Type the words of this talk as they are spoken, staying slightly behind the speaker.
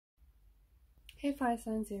Hey fire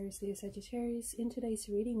signs, Aries, Leo, Sagittarius. In today's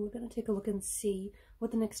reading, we're going to take a look and see what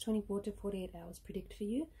the next 24 to 48 hours predict for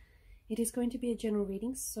you. It is going to be a general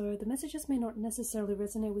reading, so the messages may not necessarily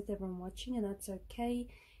resonate with everyone watching, and that's okay.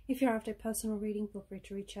 If you're after a personal reading, feel free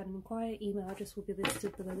to reach out and inquire. Email address will be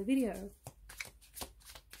listed below the video.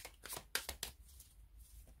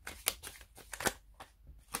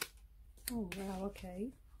 Oh wow, okay.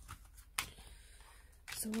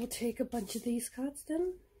 So we'll take a bunch of these cards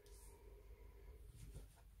then.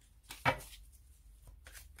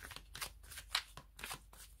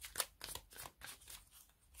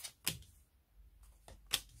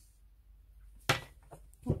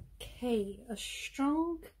 Okay, a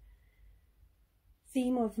strong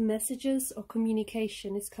theme of messages or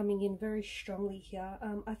communication is coming in very strongly here.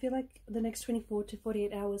 I feel like the next 24 to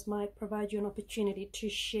 48 hours might provide you an opportunity to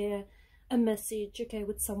share a message, okay,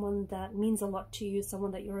 with someone that means a lot to you,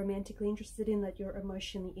 someone that you're romantically interested in, that you're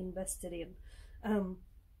emotionally invested in.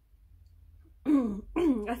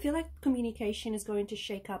 I feel like communication is going to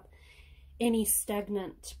shake up any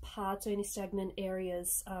stagnant parts or any stagnant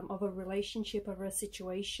areas of a relationship, of a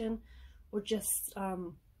situation, or just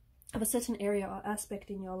of a certain area or aspect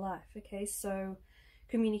in your life. Okay, so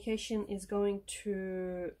communication is going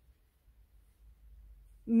to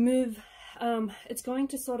move, it's going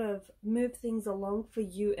to sort of move things along for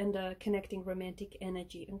you and a connecting romantic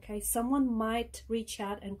energy. Okay, someone might reach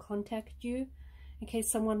out and contact you. Okay,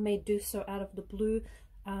 someone may do so out of the blue.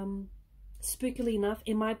 Spookily enough,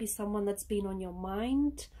 it might be someone that's been on your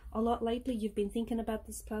mind a lot lately. You've been thinking about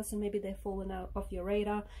this person. Maybe they've fallen out off your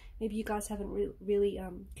radar. Maybe you guys haven't really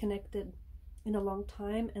connected in a long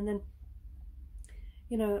time, and then,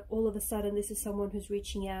 you know, all of a sudden this is someone who's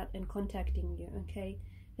reaching out and contacting you. Okay,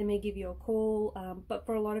 they may give you a call, but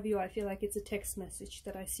for a lot of you, I feel like it's a text message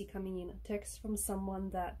that I see coming in, a text from someone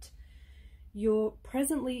that you're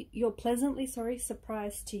pleasantly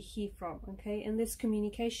surprised to hear from. Okay, and this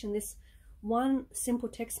communication, this one simple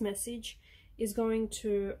text message, is going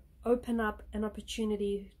to open up an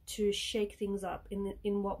opportunity to shake things up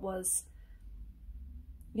in what was,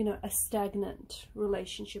 you know, a stagnant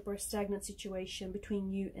relationship or a stagnant situation between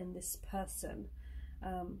you and this person.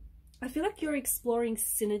 I feel like you're exploring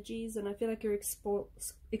synergies, and I feel like you're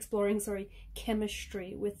exploring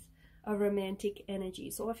chemistry with a romantic energy.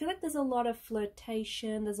 So I feel like there's a lot of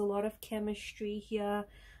flirtation, there's a lot of chemistry here.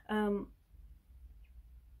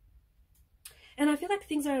 And I feel like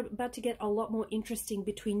things are about to get a lot more interesting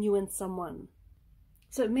between you and someone.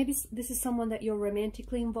 So maybe this is someone that you're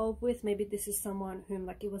romantically involved with. Maybe this is someone whom,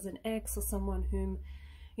 like, it was an ex, or someone whom,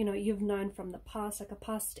 you know, you've known from the past, like a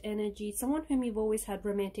past energy. Someone whom you've always had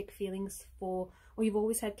romantic feelings for, or you've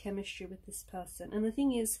always had chemistry with this person. And the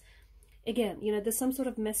thing is, again, you know, there's some sort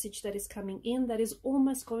of message that is coming in that is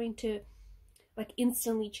almost going to, like,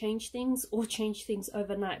 instantly change things, or change things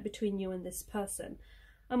overnight between you and this person.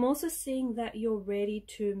 I'm also seeing that you're ready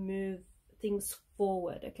to move things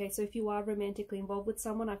forward. Okay, so if you are romantically involved with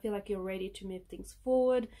someone, I feel like you're ready to move things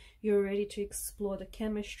forward. You're ready to explore the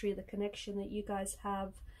chemistry, the connection that you guys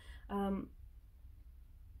have.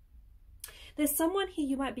 There's someone here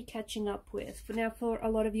you might be catching up with. For now, for a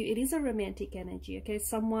lot of you, it is a romantic energy. Okay,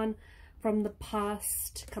 someone from the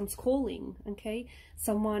past comes calling. Okay,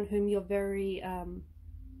 someone whom you're very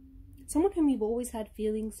someone whom you've always had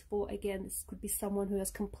feelings for. Again, this could be someone who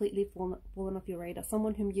has completely fallen off your radar,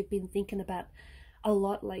 someone whom you've been thinking about a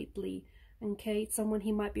lot lately. Okay, someone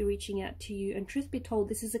who might be reaching out to you, and truth be told,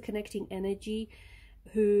 this is a connecting energy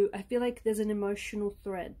who, I feel like there's an emotional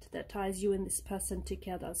thread that ties you and this person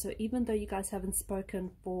together. So even though you guys haven't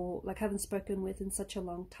spoken with in such a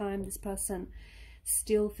long time, this person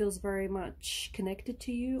still feels very much connected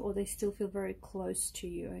to you, or they still feel very close to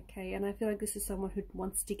you. Okay, and I feel like this is someone who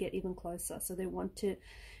wants to get even closer, so they want to,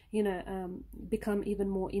 you know, become even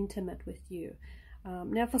more intimate with you.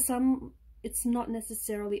 Now for some, it's not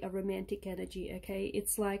necessarily a romantic energy. Okay,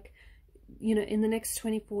 it's like, you know, in the next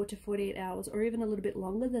 24 to 48 hours, or even a little bit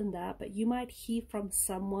longer than that, but you might hear from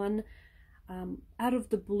someone out of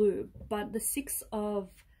the blue. But the Six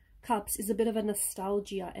of Cups is a bit of a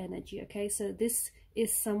nostalgia energy. Okay, so this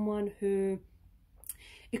is someone who,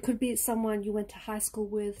 it could be someone you went to high school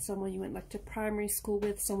with, someone you went like to primary school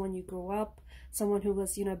with, someone you grew up, someone who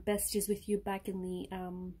was, you know, besties with you back in the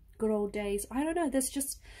good old days. I don't know, there's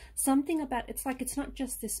just something about, it's like, it's not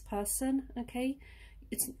just this person. Okay,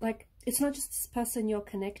 it's like, it's not just this person you're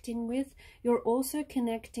connecting with, you're also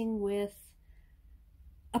connecting with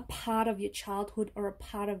a part of your childhood, or a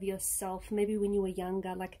part of yourself, maybe when you were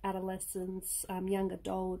younger, like adolescence, young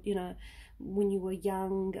adult, you know, when you were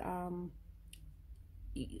young,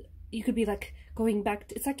 you could be like going back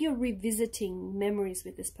to, it's like you're revisiting memories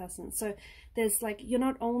with this person. So there's like, you're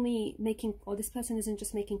not only making, or this person isn't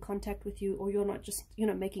just making contact with you, or you're not just, you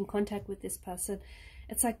know, making contact with this person.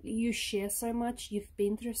 It's like you share so much, you've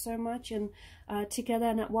been through so much, and together.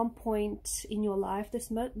 And at one point in your life,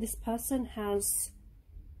 this person has,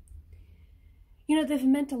 you know, they've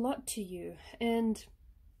meant a lot to you. And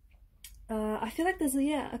I feel like there's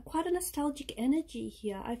quite a nostalgic energy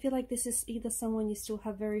here. I feel like this is either someone you still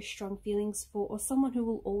have very strong feelings for, or someone who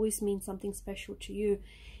will always mean something special to you.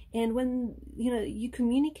 And when, you know, you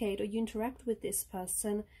communicate or you interact with this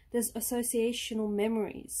person, there's associational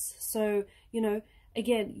memories. So, you know,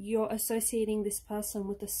 again, you're associating this person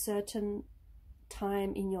with a certain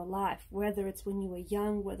time in your life, whether it's when you were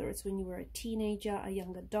young, whether it's when you were a teenager, a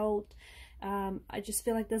young adult. I just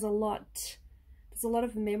feel like there's a lot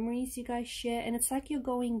of memories you guys share, and it's like you're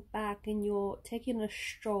going back and you're taking a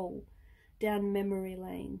stroll down memory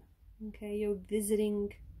lane. Okay, you're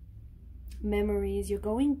visiting memories, you're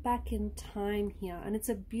going back in time here, and it's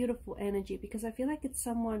a beautiful energy, because I feel like it's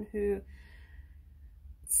someone who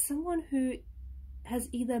has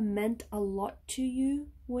either meant a lot to you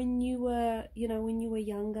when you were, you know, when you were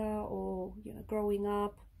younger, or, you know, growing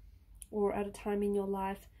up, or at a time in your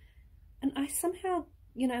life. And I somehow,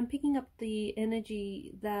 you know, I'm picking up the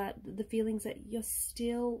energy, that the feelings that you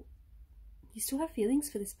still have feelings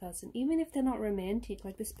for this person, even if they're not romantic.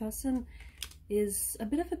 Like, this person is a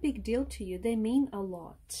bit of a big deal to you. They mean a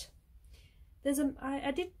lot.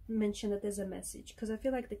 I did mention that there's a message, because I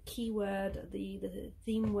feel like the key word, the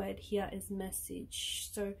theme word here is message.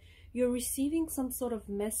 So you're receiving some sort of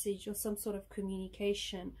message or some sort of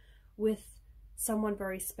communication with someone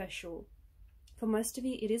very special. For most of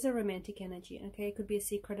you, it is a romantic energy, okay? It could be a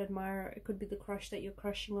secret admirer. It could be the crush that you're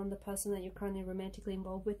crushing on the person that you're currently romantically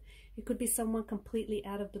involved with. It could be someone completely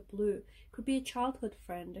out of the blue. It could be a childhood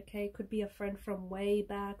friend, okay? It could be a friend from way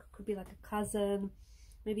back. It could be like a cousin,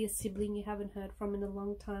 maybe a sibling you haven't heard from in a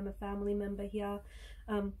long time, a family member here.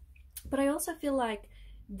 But I also feel like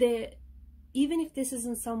even if this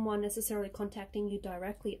isn't someone necessarily contacting you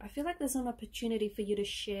directly, I feel like there's an opportunity for you to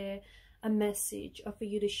share a message, or for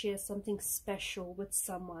you to share something special with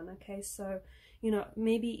someone. Okay, so, you know,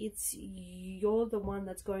 maybe it's you're the one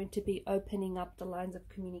that's going to be opening up the lines of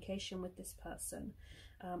communication with this person.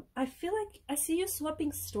 I feel like I see you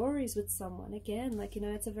swapping stories with someone again. Like, you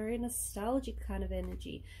know, it's a very nostalgic kind of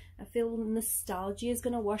energy. I feel nostalgia is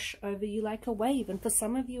going to wash over you like a wave. And for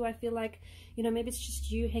some of you, I feel like, you know, maybe it's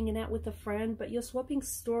just you hanging out with a friend, but you're swapping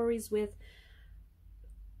stories with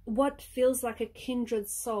what feels like a kindred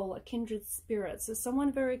soul, a kindred spirit. So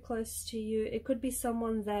someone very close to you. It could be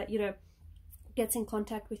someone that, you know, gets in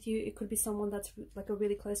contact with you. It could be someone that's like a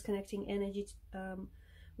really close connecting energy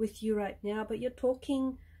with you right now. But you're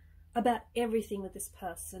talking about everything with this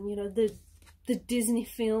person. You know, the Disney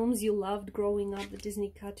films you loved growing up, the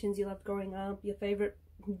Disney cartoons you loved growing up, your favorite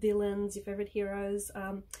villains, your favorite heroes,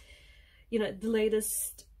 you know, the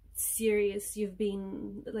latest series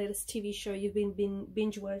the latest TV show you've been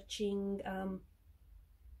binge watching,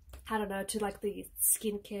 I don't know, to like the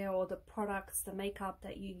skincare or the products, the makeup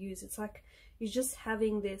that you use. It's like you're just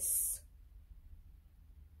having this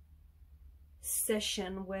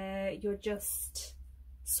session where you're just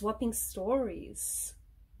swapping stories.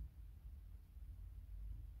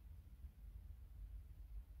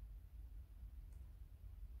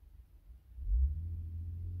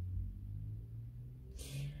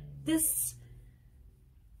 There's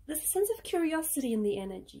a sense of curiosity in the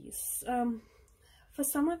energies. For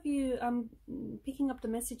some of you, I'm picking up the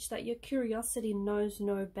message that your curiosity knows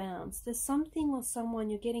no bounds. There's something or someone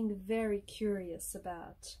you're getting very curious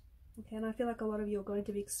about. Okay, and I feel like a lot of you are going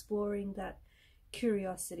to be exploring that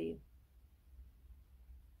curiosity.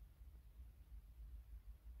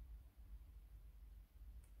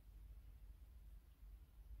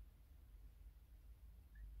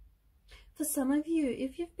 For some of you,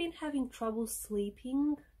 if you've been having trouble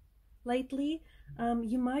sleeping lately,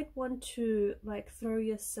 you might want to like throw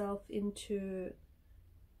yourself into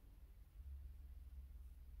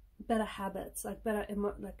better habits, like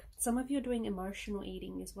like some of you are doing emotional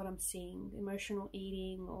eating is what I'm seeing. Emotional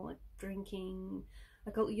eating, or like drinking,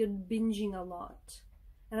 like you're binging a lot.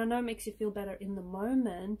 And I know it makes you feel better in the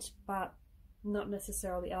moment, but not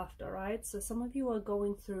necessarily after, right? So some of you are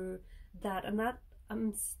going through that, and that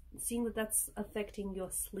I'm seeing that that's affecting your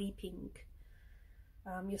sleeping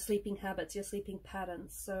habits, your sleeping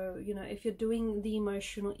patterns. So, you know, if you're doing the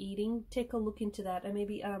emotional eating, take a look into that and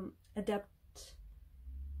maybe adopt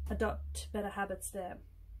better habits there.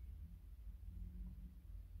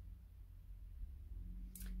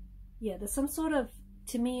 Yeah, there's some sort of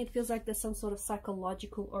to me, it feels like there's some sort of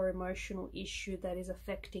psychological or emotional issue that is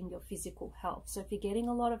affecting your physical health. So if you're getting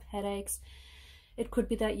a lot of headaches, it could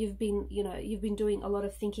be that you've been doing a lot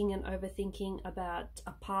of thinking and overthinking about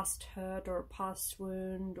a past hurt or a past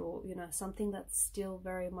wound, or, something that still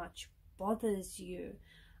very much bothers you.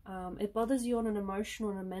 It bothers you on an emotional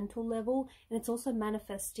and a mental level, and it's also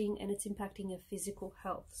manifesting and it's impacting your physical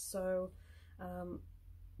health. So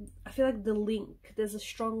I feel like there's a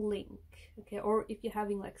strong link, okay? Or if you're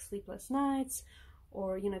having like sleepless nights,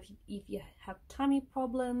 or if you have tummy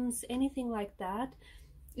problems, anything like that,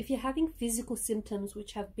 if you're having physical symptoms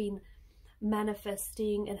which have been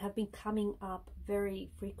manifesting and have been coming up very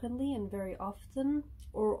frequently and very often,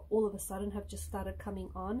 or all of a sudden have just started coming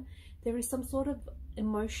on, there is some sort of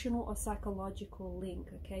emotional or psychological link,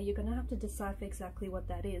 okay? You're going to have to decipher exactly what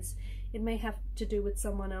that is. It may have to do with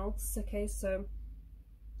someone else, okay? So,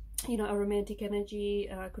 a romantic energy,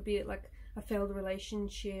 could be like a failed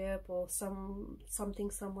relationship, or something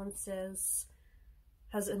someone says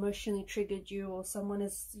has emotionally triggered you, or someone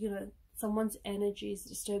is, someone's energy is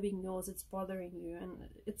disturbing yours, it's bothering you, and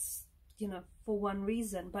it's, for one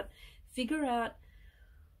reason. But figure out,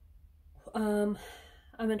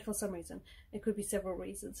 for some reason, it could be several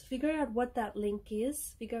reasons. Figure out what that link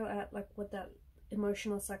is, figure out like what that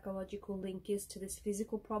emotional psychological link is to this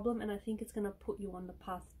physical problem, and I think it's going to put you on the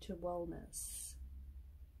path to wellness.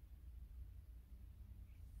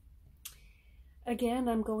 Again,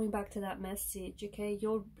 I'm going back to that message, okay?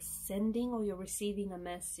 You're sending or you're receiving a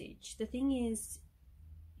message. The thing is,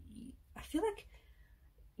 I feel like,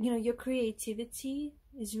 your creativity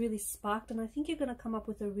is really sparked, and I think you're going to come up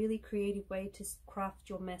with a really creative way to craft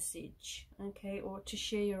your message, okay? Or to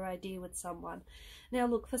share your idea with someone. Now,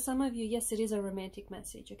 look, for some of you, yes, it is a romantic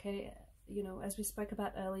message, okay? As we spoke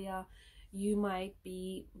about earlier, you might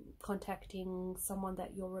be contacting someone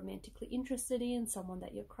that you're romantically interested in, someone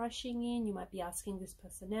that you're crushing in. You might be asking this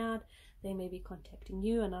person out. They may be contacting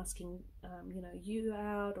you and asking, you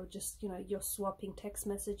out, or just, you're swapping text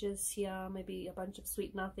messages here, maybe a bunch of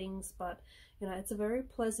sweet nothings, but, it's a very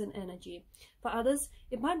pleasant energy. For others,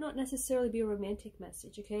 it might not necessarily be a romantic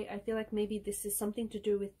message, okay? I feel like maybe this is something to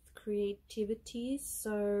do with creativity.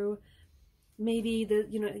 So maybe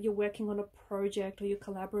you're working on a project, or you're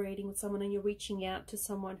collaborating with someone, and you're reaching out to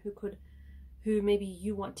someone who maybe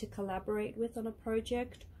you want to collaborate with on a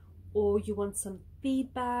project, or you want some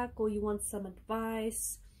feedback, or you want some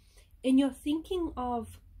advice, and you're thinking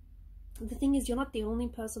of, the thing is, you're not the only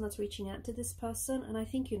person that's reaching out to this person, and I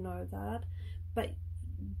think you know that, but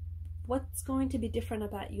what's going to be different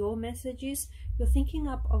about your message is you're thinking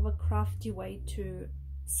up of a crafty way to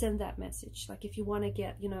send that message. Like if you want to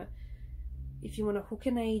get, if you want to hook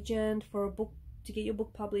an agent for a book to get your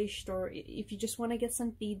book published, or if you just want to get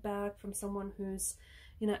some feedback from someone who's,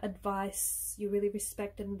 advice you really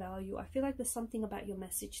respect and value, I feel like there's something about your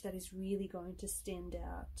message that is really going to stand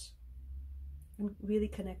out and really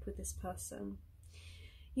connect with this person.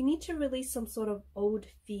 You need to release some sort of old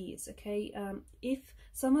fears, okay? If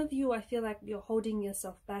some of you, I feel like you're holding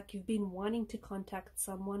yourself back, you've been wanting to contact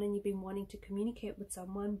someone and you've been wanting to communicate with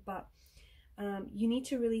someone, but you need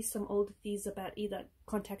to release some old fears about either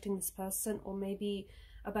contacting this person, or maybe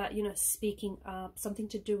about, speaking up, something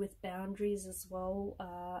to do with boundaries as well.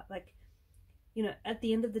 At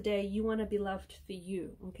the end of the day, you want to be loved for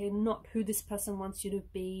you, okay? Not who this person wants you to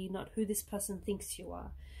be, not who this person thinks you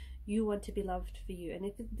are. You want to be loved for you. And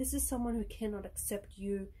if this is someone who cannot accept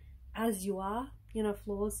you as you are,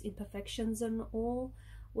 flaws, imperfections and all,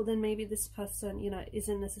 well then maybe this person,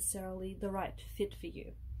 isn't necessarily the right fit for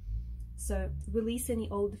you. So release any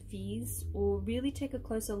old fears, or really take a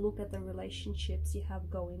closer look at the relationships you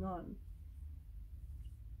have going on.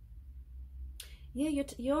 Yeah,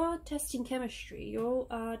 you're testing chemistry. You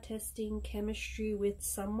are testing chemistry with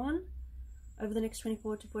someone over the next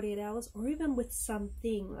 24 to 48 hours, or even with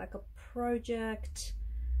something like a project,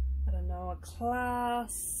 I don't know, a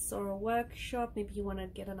class or a workshop. Maybe you want to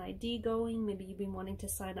get an idea going. Maybe you've been wanting to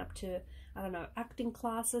sign up to, I don't know, acting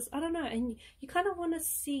classes. I don't know. And you kind of want to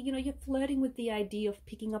see, you're flirting with the idea of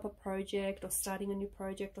picking up a project, or starting a new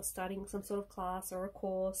project, or starting some sort of class or a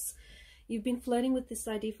course. You've been flirting with this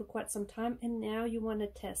idea for quite some time, and now you want to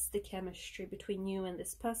test the chemistry between you and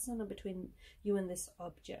this person, or between you and this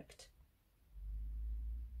object.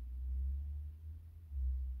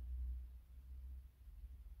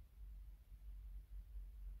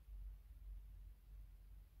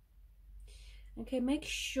 Okay, make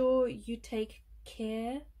sure you take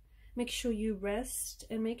care, make sure you rest,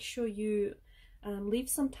 and make sure you leave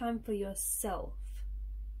some time for yourself.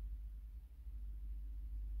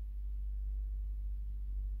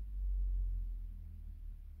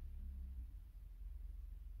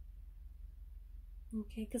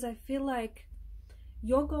 Okay, because I feel like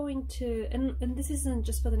you're going to, and this isn't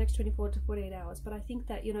just for the next 24 to 48 hours, but I think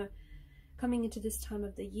that, you know, coming into this time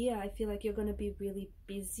of the year, I feel like you're going to be really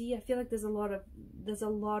busy. I feel like there's a lot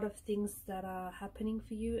of things that are happening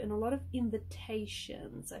for you, and a lot of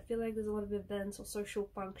invitations. I feel like there's a lot of events or social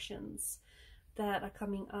functions that are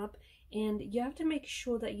coming up, and you have to make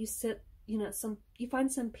sure that you set, you know, you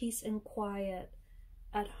find some peace and quiet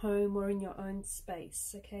at home or in your own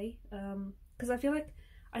space. Okay, because I feel like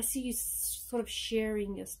I see you sort of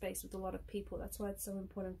sharing your space with a lot of people. That's why it's so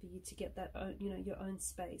important for you to get that own, you know, your own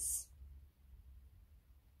space.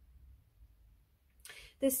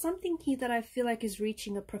 There's something here that I feel like is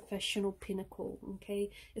reaching a professional pinnacle,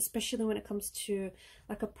 okay? Especially when it comes to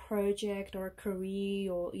like a project or a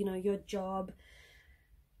career or, you know, your job.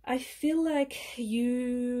 I feel like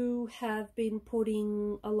you have been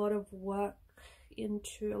putting a lot of work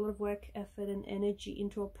effort and energy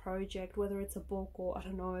into a project, whether it's a book or I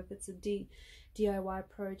don't know if it's a DIY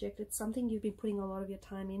project. It's something you've been putting a lot of your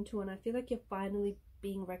time into, and I feel like you're finally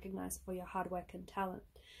being recognized for your hard work and talent.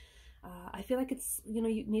 I feel like it's, you know,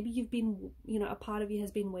 maybe you've been, you know, a part of you has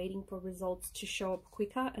been waiting for results to show up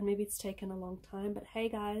quicker, and maybe it's taken a long time. But hey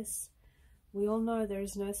guys, we all know there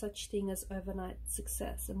is no such thing as overnight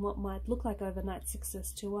success, and what might look like overnight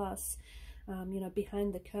success to us, you know,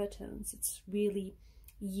 behind the curtains, it's really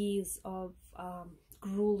years of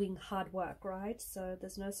grueling hard work, right? So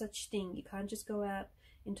there's no such thing. You can't just go out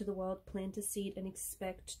into the world, plant a seed, and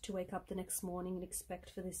expect to wake up the next morning and expect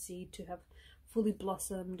for the seed to have fully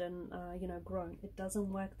blossomed and you know, grown. It doesn't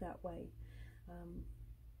work that way.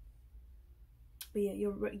 But yeah,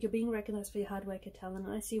 you're being recognized for your hard work and talent,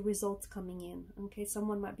 and I see results coming in. Okay,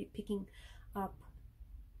 someone might be picking up,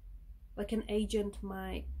 like an agent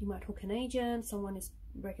you might hook an agent. Someone is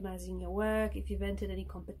recognizing your work. If you've entered any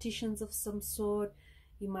competitions of some sort,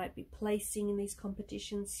 you might be placing in these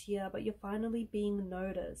competitions here, but you're finally being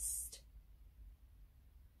noticed.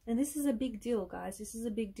 And this is a big deal, guys. This is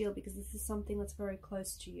a big deal because this is something that's very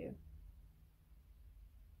close to you.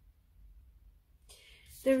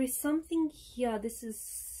 There is something here. This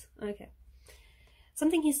is, okay.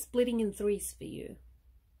 Something is splitting in threes for you.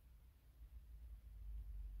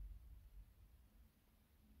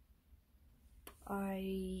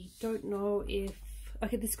 I don't know if,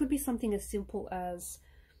 okay, this could be something as simple as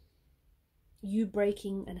you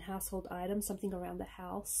breaking a household item, something around the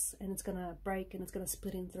house, and it's gonna break and it's gonna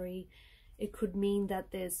split in three. It could mean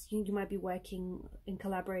that there's, you might be working and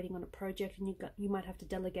collaborating on a project, and you might have to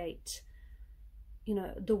delegate, you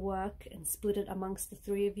know, the work and split it amongst the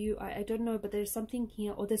three of you. I don't know, but there's something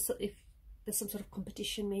here, or there's, if there's some sort of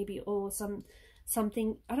competition maybe, or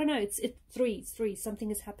something, I don't know, it's three,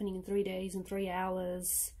 something is happening in 3 days, in 3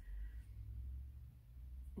 hours,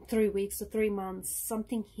 3 weeks or 3 months.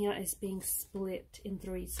 Something here is being split in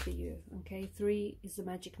threes for you. Okay, 3 is the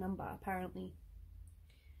magic number apparently.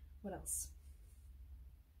 What else?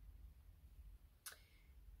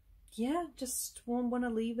 Yeah, just want to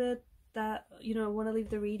leave it that, you know, want to leave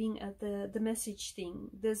the reading at the message thing.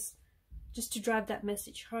 There's, just to drive that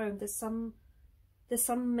message home, there's some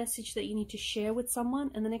message that you need to share with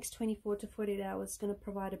someone, and the next 24 to 48 hours is going to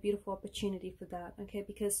provide a beautiful opportunity for that. Okay,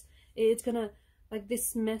 because it's going to, like,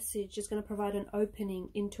 this message is going to provide an opening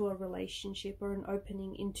into a relationship, or an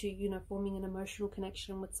opening into, you know, forming an emotional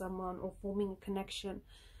connection with someone, or forming a connection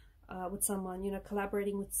with someone, you know,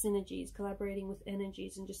 collaborating with synergies, collaborating with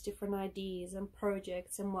energies and just different ideas and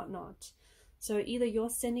projects and whatnot. So either you're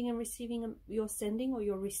sending and receiving, you're sending or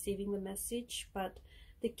you're receiving the message, but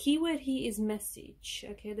the key word here is message.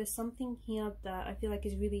 Okay, there's something here that I feel like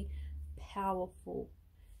is really powerful,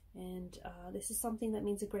 and this is something that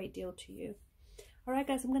means a great deal to you. Alright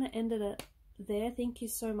guys, I'm going to end it there. Thank you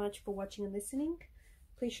so much for watching and listening.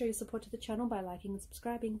 Please show your support to the channel by liking and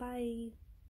subscribing. Bye!